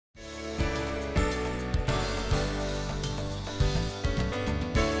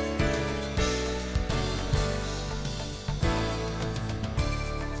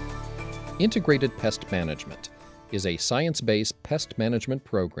Integrated Pest Management is a science-based pest management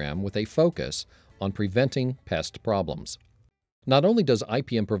program with a focus on preventing pest problems. Not only does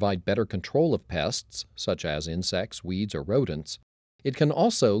IPM provide better control of pests, such as insects, weeds, or rodents, it can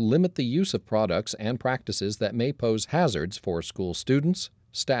also limit the use of products and practices that may pose hazards for school students,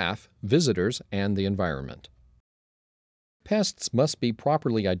 staff, visitors, and the environment. Pests must be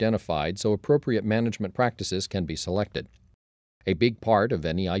properly identified so appropriate management practices can be selected. A big part of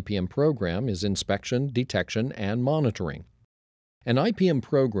any IPM program is inspection, detection, and monitoring. An IPM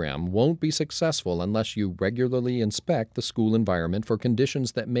program won't be successful unless you regularly inspect the school environment for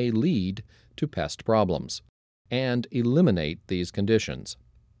conditions that may lead to pest problems and eliminate these conditions.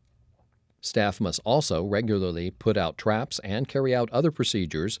 Staff must also regularly put out traps and carry out other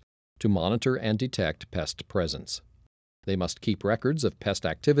procedures to monitor and detect pest presence. They must keep records of pest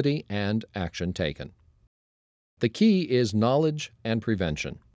activity and action taken. The key is knowledge and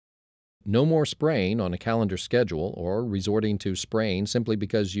prevention. No more spraying on a calendar schedule or resorting to spraying simply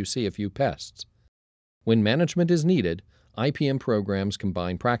because you see a few pests. When management is needed, IPM programs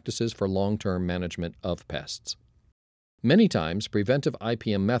combine practices for long-term management of pests. Many times, preventive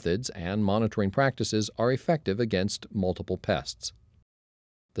IPM methods and monitoring practices are effective against multiple pests.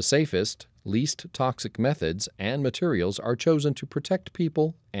 The safest, least toxic methods and materials are chosen to protect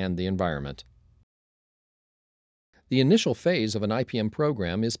people and the environment. The initial phase of an IPM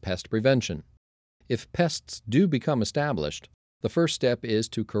program is pest prevention. If pests do become established, the first step is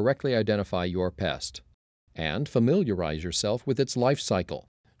to correctly identify your pest and familiarize yourself with its life cycle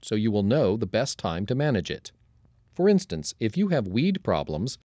so you will know the best time to manage it. For instance, if you have weed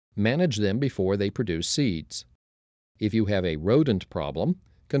problems, manage them before they produce seeds. If you have a rodent problem,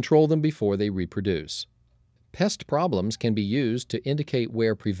 control them before they reproduce. Pest problems can be used to indicate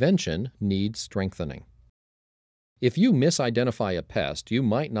where prevention needs strengthening. If you misidentify a pest, you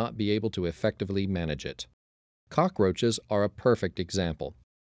might not be able to effectively manage it. Cockroaches are a perfect example.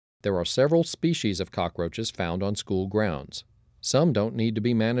 There are several species of cockroaches found on school grounds. Some don't need to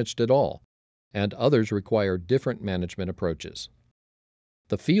be managed at all, and others require different management approaches.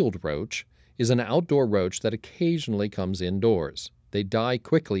 The field roach is an outdoor roach that occasionally comes indoors. They die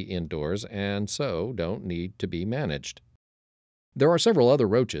quickly indoors and so don't need to be managed. There are several other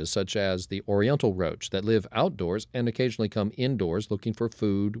roaches, such as the oriental roach, that live outdoors and occasionally come indoors looking for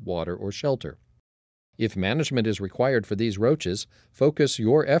food, water, or shelter. If management is required for these roaches, focus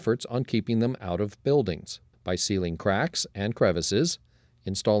your efforts on keeping them out of buildings by sealing cracks and crevices,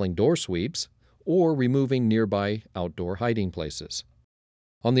 installing door sweeps, or removing nearby outdoor hiding places.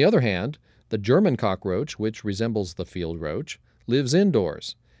 On the other hand, the German cockroach, which resembles the field roach, lives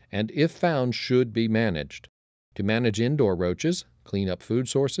indoors and, if found, should be managed. To manage indoor roaches, clean up food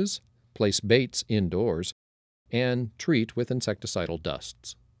sources, place baits indoors, and treat with insecticidal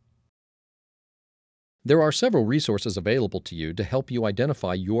dusts. There are several resources available to you to help you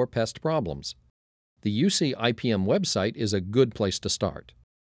identify your pest problems. The UC IPM website is a good place to start.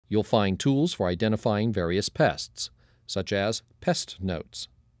 You'll find tools for identifying various pests, such as pest notes,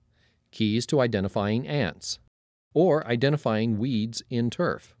 keys to identifying ants, or identifying weeds in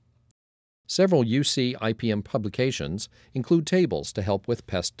turf. Several UC IPM publications include tables to help with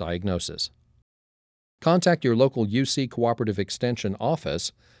pest diagnosis. Contact your local UC Cooperative Extension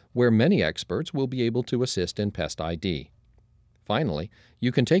office, where many experts will be able to assist in pest ID. Finally,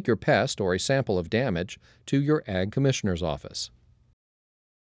 you can take your pest or a sample of damage to your Ag Commissioner's office.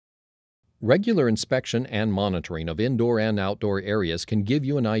 Regular inspection and monitoring of indoor and outdoor areas can give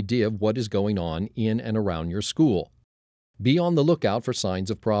you an idea of what is going on in and around your school. Be on the lookout for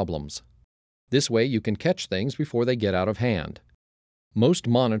signs of problems. This way you can catch things before they get out of hand. Most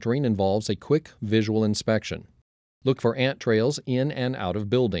monitoring involves a quick visual inspection. Look for ant trails in and out of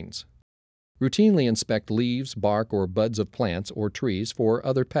buildings. Routinely inspect leaves, bark, or buds of plants or trees for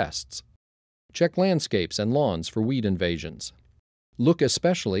other pests. Check landscapes and lawns for weed invasions. Look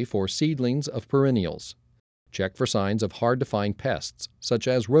especially for seedlings of perennials. Check for signs of hard-to-find pests, such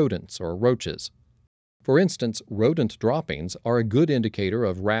as rodents or roaches. For instance, rodent droppings are a good indicator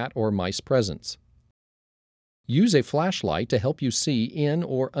of rat or mice presence. Use a flashlight to help you see in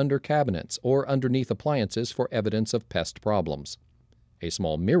or under cabinets or underneath appliances for evidence of pest problems. A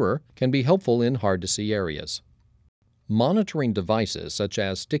small mirror can be helpful in hard-to-see areas. Monitoring devices such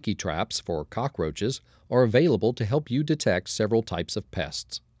as sticky traps for cockroaches are available to help you detect several types of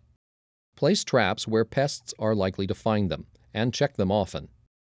pests. Place traps where pests are likely to find them and check them often.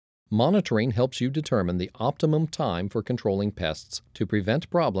 Monitoring helps you determine the optimum time for controlling pests to prevent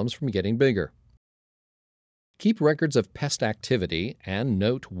problems from getting bigger. Keep records of pest activity and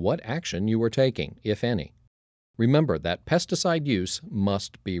note what action you are taking, if any. Remember that pesticide use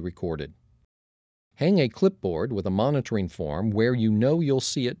must be recorded. Hang a clipboard with a monitoring form where you know you'll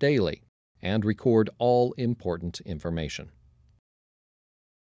see it daily, and record all important information.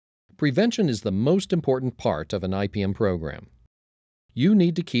 Prevention is the most important part of an IPM program. You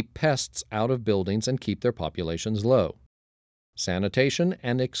need to keep pests out of buildings and keep their populations low. Sanitation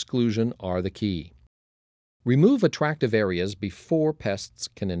and exclusion are the key. Remove attractive areas before pests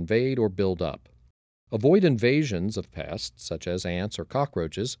can invade or build up. Avoid invasions of pests, such as ants or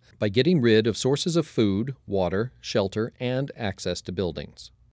cockroaches, by getting rid of sources of food, water, shelter, and access to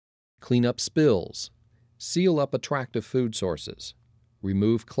buildings. Clean up spills. Seal up attractive food sources.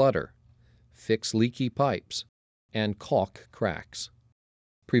 Remove clutter. Fix leaky pipes. And caulk cracks.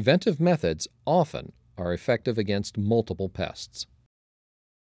 Preventive methods often are effective against multiple pests.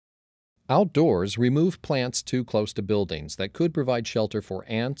 Outdoors, remove plants too close to buildings that could provide shelter for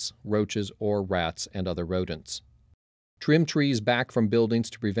ants, roaches, or rats and other rodents. Trim trees back from buildings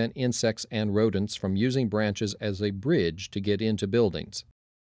to prevent insects and rodents from using branches as a bridge to get into buildings.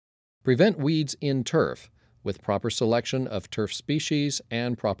 Prevent weeds in turf with proper selection of turf species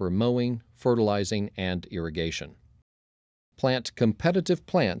and proper mowing, fertilizing, and irrigation. Plant competitive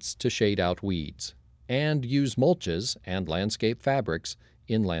plants to shade out weeds, and use mulches and landscape fabrics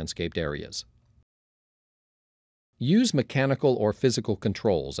in landscaped areas. Use mechanical or physical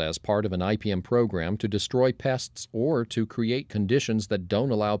controls as part of an IPM program to destroy pests or to create conditions that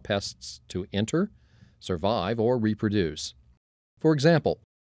don't allow pests to enter, survive, or reproduce. For example,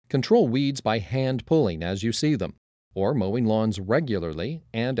 control weeds by hand pulling as you see them, or mowing lawns regularly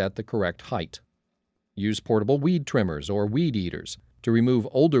and at the correct height. Use portable weed trimmers or weed eaters to remove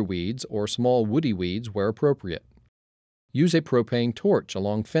older weeds or small woody weeds where appropriate. Use a propane torch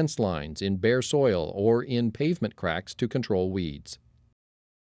along fence lines, in bare soil, or in pavement cracks to control weeds.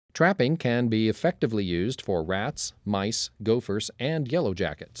 Trapping can be effectively used for rats, mice, gophers, and yellow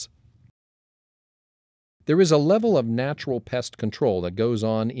jackets. There is a level of natural pest control that goes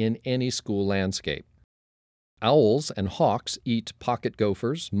on in any school landscape. Owls and hawks eat pocket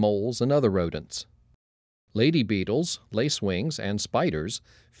gophers, moles, and other rodents. Lady beetles, lacewings, and spiders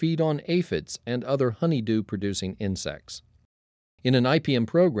feed on aphids and other honeydew-producing insects. In an IPM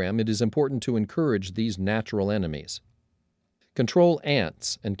program, it is important to encourage these natural enemies. Control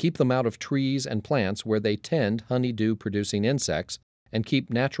ants and keep them out of trees and plants where they tend honeydew-producing insects, and keep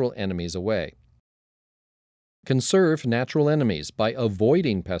natural enemies away. Conserve natural enemies by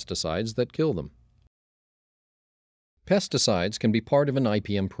avoiding pesticides that kill them. Pesticides can be part of an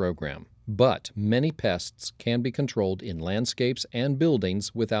IPM program, but many pests can be controlled in landscapes and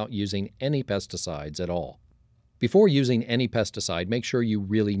buildings without using any pesticides at all. Before using any pesticide, make sure you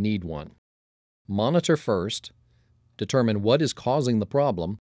really need one. Monitor first, determine what is causing the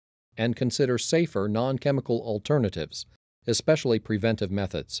problem, and consider safer non-chemical alternatives, especially preventive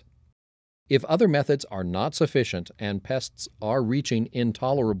methods. If other methods are not sufficient and pests are reaching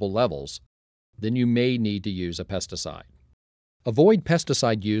intolerable levels, then you may need to use a pesticide. Avoid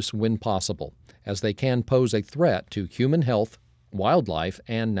pesticide use when possible, as they can pose a threat to human health, wildlife,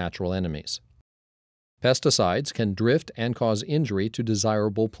 and natural enemies. Pesticides can drift and cause injury to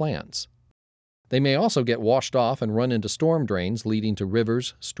desirable plants. They may also get washed off and run into storm drains, leading to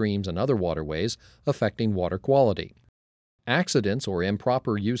rivers, streams, and other waterways, affecting water quality. Accidents or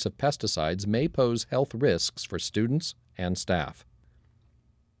improper use of pesticides may pose health risks for students and staff.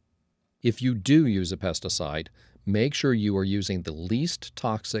 If you do use a pesticide, make sure you are using the least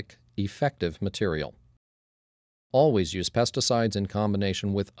toxic, effective material. Always use pesticides in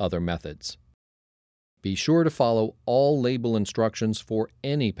combination with other methods. Be sure to follow all label instructions for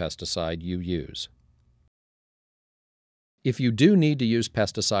any pesticide you use. If you do need to use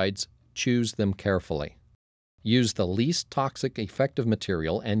pesticides, choose them carefully. Use the least toxic, effective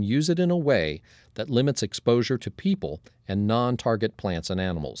material and use it in a way that limits exposure to people and non-target plants and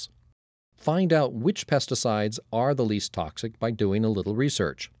animals. Find out which pesticides are the least toxic by doing a little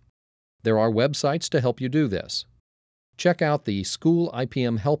research. There are websites to help you do this. Check out the School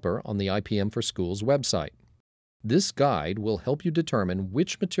IPM Helper on the IPM for Schools website. This guide will help you determine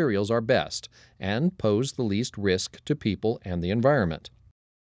which materials are best and pose the least risk to people and the environment.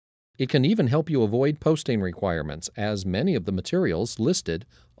 It can even help you avoid posting requirements, as many of the materials listed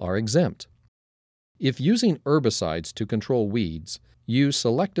are exempt. If using herbicides to control weeds, use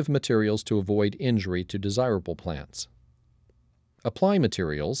selective materials to avoid injury to desirable plants. Apply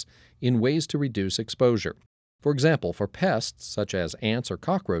materials in ways to reduce exposure. For example, for pests such as ants or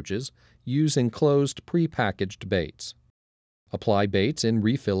cockroaches, use enclosed pre-packaged baits. Apply baits in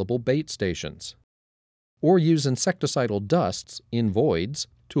refillable bait stations. Or use insecticidal dusts in voids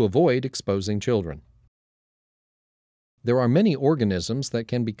to avoid exposing children. There are many organisms that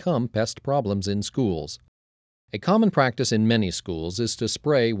can become pest problems in schools. A common practice in many schools is to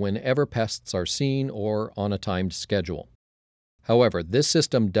spray whenever pests are seen or on a timed schedule. However, this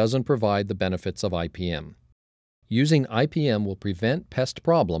system doesn't provide the benefits of IPM. Using IPM will prevent pest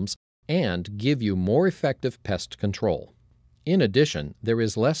problems and give you more effective pest control. In addition, there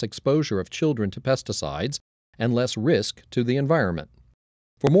is less exposure of children to pesticides and less risk to the environment.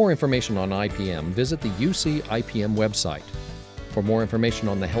 For more information on IPM, visit the UC IPM website. For more information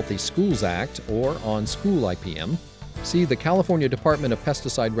on the Healthy Schools Act or on school IPM, see the California Department of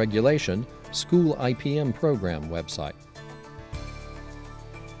Pesticide Regulation School IPM Program website.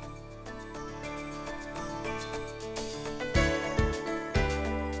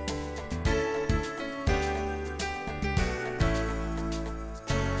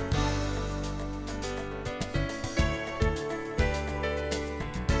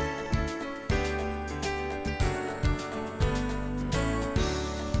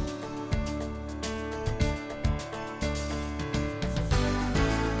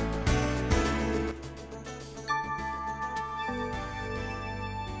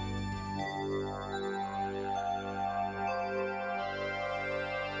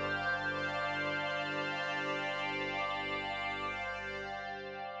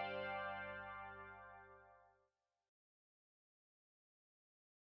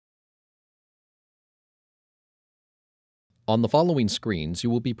 On the following screens, you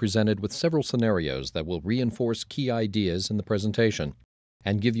will be presented with several scenarios that will reinforce key ideas in the presentation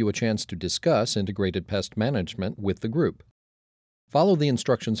and give you a chance to discuss integrated pest management with the group. Follow the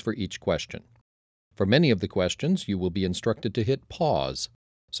instructions for each question. For many of the questions, you will be instructed to hit pause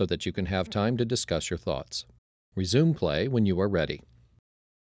so that you can have time to discuss your thoughts. Resume play when you are ready.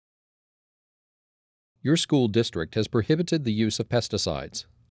 Your school district has prohibited the use of pesticides.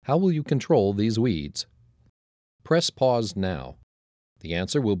 How will you control these weeds? Press pause now. The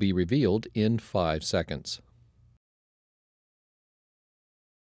answer will be revealed in 5 seconds.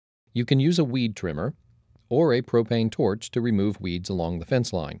 You can use a weed trimmer or a propane torch to remove weeds along the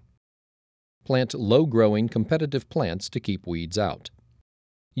fence line. Plant low-growing competitive plants to keep weeds out.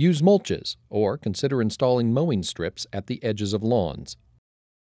 Use mulches or consider installing mowing strips at the edges of lawns.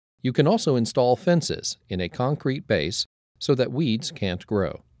 You can also install fences in a concrete base so that weeds can't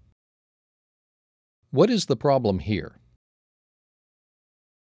grow. What is the problem here?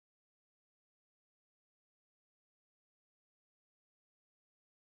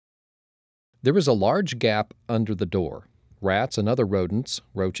 There is a large gap under the door. Rats and other rodents,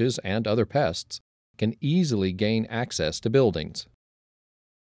 roaches, and other pests can easily gain access to buildings.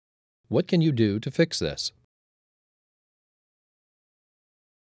 What can you do to fix this?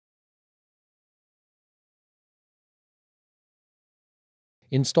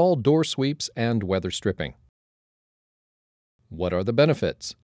 Install door sweeps and weather stripping. What are the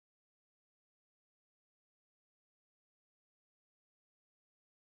benefits?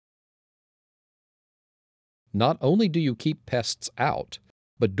 Not only do you keep pests out,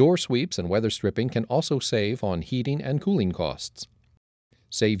 but door sweeps and weather stripping can also save on heating and cooling costs,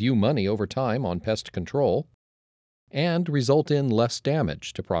 save you money over time on pest control, and result in less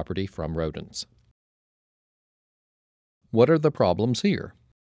damage to property from rodents. What are the problems here?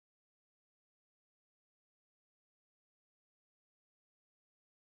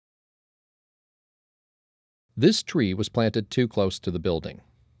 This tree was planted too close to the building.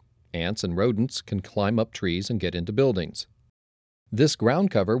 Ants and rodents can climb up trees and get into buildings. This ground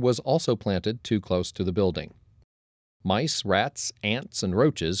cover was also planted too close to the building. Mice, rats, ants, and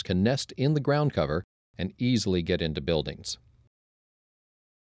roaches can nest in the ground cover and easily get into buildings.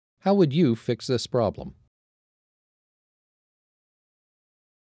 How would you fix this problem?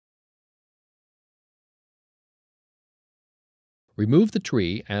 Remove the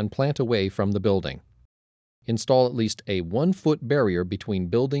tree and plant away from the building. Install at least a 1-foot barrier between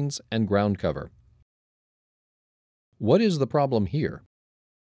buildings and ground cover. What is the problem here?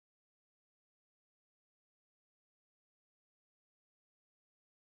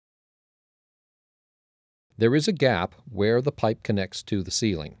 There is a gap where the pipe connects to the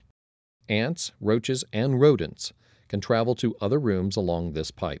ceiling. Ants, roaches, and rodents can travel to other rooms along this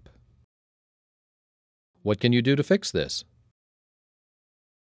pipe. What can you do to fix this?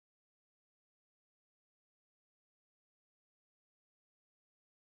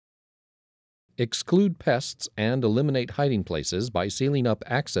 Exclude pests and eliminate hiding places by sealing up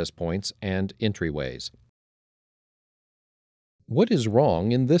access points and entryways. What is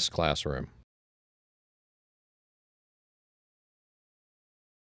wrong in this classroom?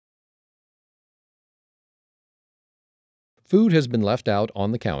 Food has been left out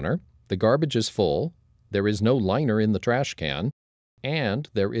on the counter, the garbage is full, there is no liner in the trash can, and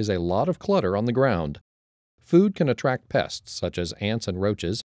there is a lot of clutter on the ground. Food can attract pests such as ants and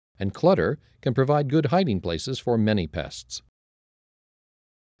roaches, and clutter can provide good hiding places for many pests.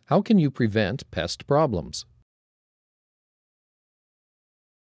 How can you prevent pest problems?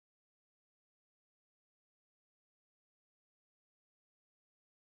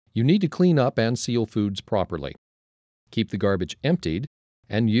 You need to clean up and seal foods properly. Keep the garbage emptied,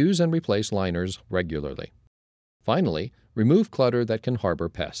 and use and replace liners regularly. Finally, remove clutter that can harbor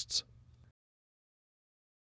pests.